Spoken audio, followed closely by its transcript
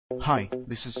Hi,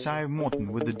 this is Sive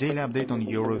Morten with the daily update on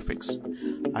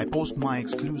EuroFX. I post my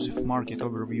exclusive market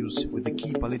overviews with the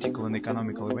key political and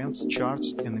economical events,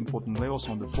 charts and important levels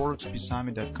on the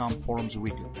ForexPeaceArmy.com forums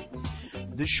weekly.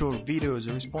 This short video is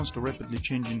a response to rapidly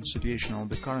changing situation on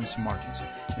the currency markets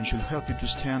and should help you to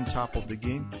stay on top of the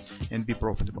game and be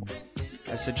profitable.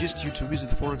 I suggest you to visit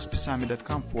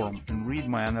ForexPeaceArmy.com forum and read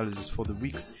my analysis for the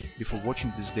week before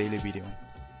watching this daily video.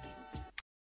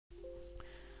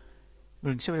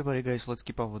 Greetings everybody, guys. Let's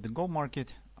keep up with the gold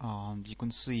market. You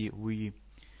can see we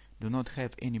do not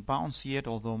have any bounce yet,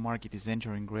 although market is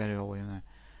entering gradually in an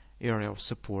area of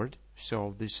support.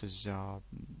 So this is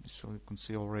so you can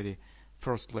see already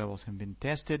first levels have been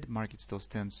tested. Market still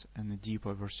stands in a deep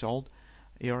oversold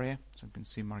area, so you can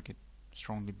see market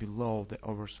strongly below the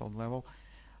oversold level.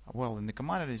 Well, in the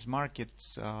commodities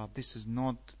markets, this is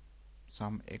not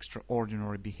some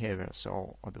extraordinary behavior.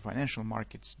 So the financial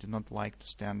markets do not like to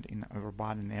stand in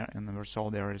overbought and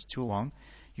oversold areas too long.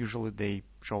 Usually they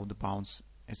show the bounce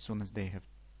as soon as they have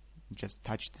just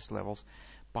touched these levels.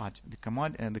 But the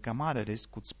commodities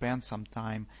could spend some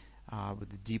time with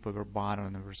the deep overbought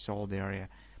and oversold area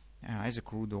as a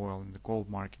crude oil in the gold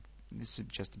market. This is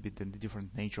just a bit the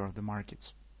different nature of the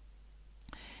markets.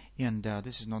 And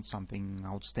this is not something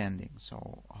outstanding,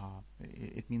 so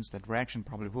it means that reaction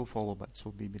probably will follow, but it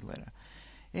will be a bit later.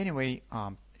 Anyway,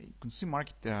 you can see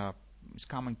market is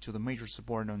coming to the major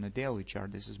support on the daily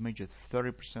chart. This is major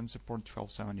 30% support,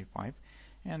 1275,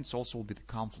 and it also will be the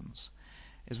confluence.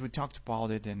 As we talked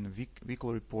about it in the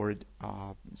weekly report,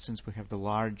 since we have the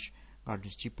large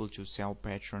steeple to sell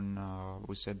pattern,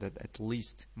 we said that at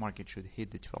least market should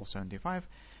hit the 1275,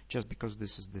 just because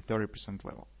this is the 30%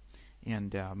 level.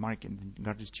 And market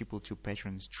Garden steeple 2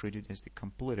 pattern is treated as the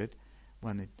completed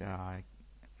when it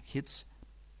hits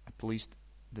at least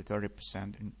the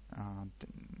 30%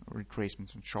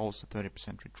 retracement and shows the 30%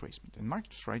 retracement. And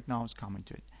markets right now is coming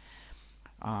to it.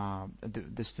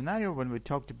 The scenario when we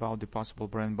talked about the possible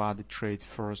brand body trade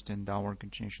first and downward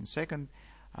continuation second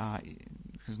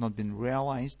has not been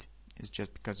realized. It's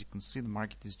just because you can see the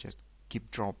market is just keep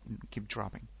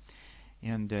dropping.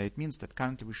 And it means that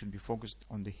currently we should be focused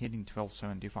on the hitting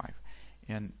 1275.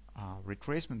 And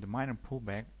retracement, the minor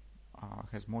pullback,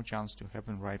 has more chance to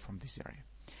happen right from this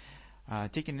area.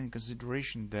 Taking into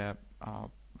consideration the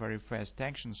very fast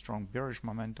action, strong bearish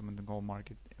momentum in the gold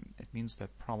market, it means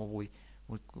that probably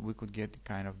we could get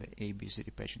kind of the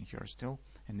ABCD pattern here still,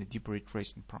 and the deeper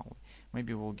retracement probably.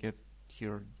 Maybe we'll get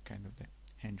here kind of the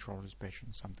hand shoulders pattern,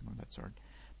 something of that sort.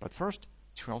 But first,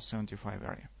 1275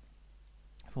 area.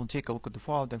 If we'll take a look at the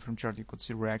follow time frame chart, you could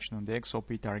see reaction on the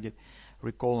XOP target.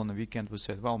 Recall on the weekend we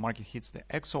said, well, market hits the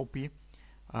XOP.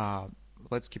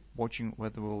 Let's keep watching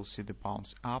whether we will see the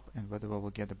bounce up and whether we will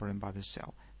get the brand by the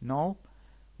sell. No,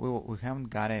 we haven't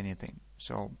got anything.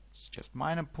 So it's just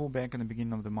minor pullback in the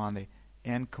beginning of the Monday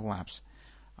and collapse.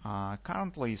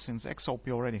 Currently, since XOP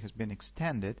already has been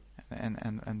extended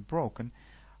and broken,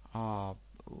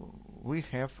 we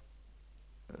have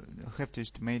to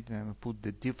estimate and put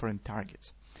the different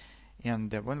targets.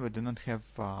 And when we do not have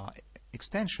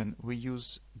extension, we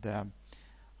use the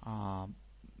kind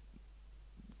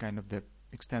of the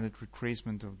extended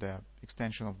retracement of the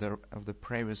extension of the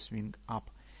previous swing up.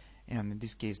 And in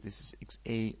this case, this is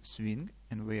XA swing,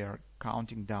 and we are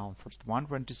counting down first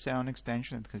 127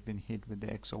 extension. It has been hit with the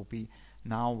XOP.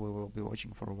 Now we will be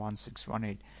watching for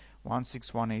 1618.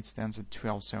 1618 stands at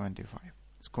 1275.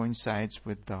 It coincides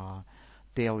with the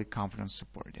daily confidence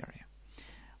support area.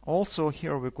 Also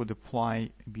here we could apply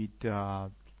a bit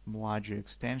larger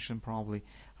extension probably.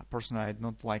 Personally, I'd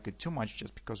not like it too much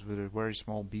just because with a very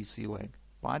small BC leg,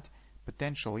 but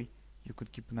potentially you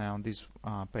could keep an eye on this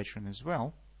pattern as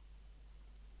well.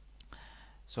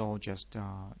 So just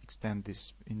extend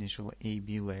this initial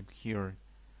AB leg here,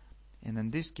 and in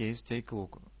this case take a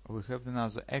look. We have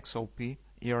another XOP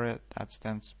area that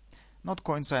stands not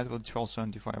coincide with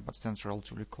 1275, but stands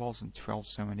relatively close in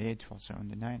 1278,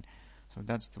 1279. So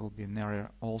that will be an area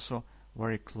also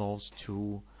very close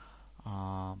to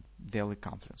daily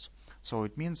confidence. So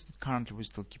it means that currently we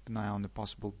still keep an eye on the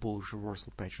possible bullish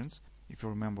reversal patterns. If you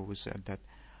remember, we said that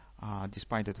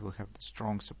despite that we have the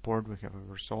strong support, we have a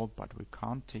reversal, but we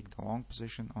can't take the long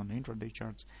position on the intraday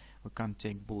charts. We can't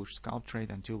take bullish scalp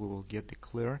trade until we will get the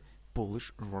clear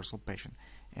bullish reversal pattern.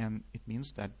 And it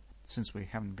means that since we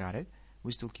haven't got it,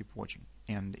 we still keep watching.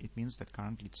 And it means that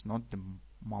currently it's not the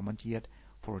moment yet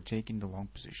for taking the long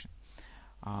position.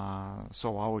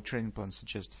 So our trading plan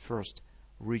suggests first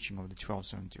reaching of the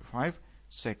 1275,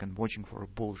 second watching for a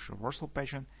bullish reversal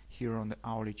pattern here on the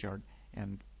hourly chart,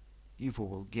 and if we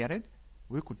will get it,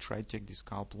 we could try to take this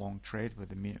scalp long trade with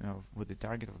the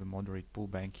target of the moderate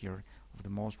pullback here of the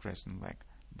most recent leg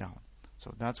down.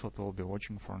 So that's what we'll be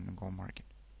watching for in the gold market.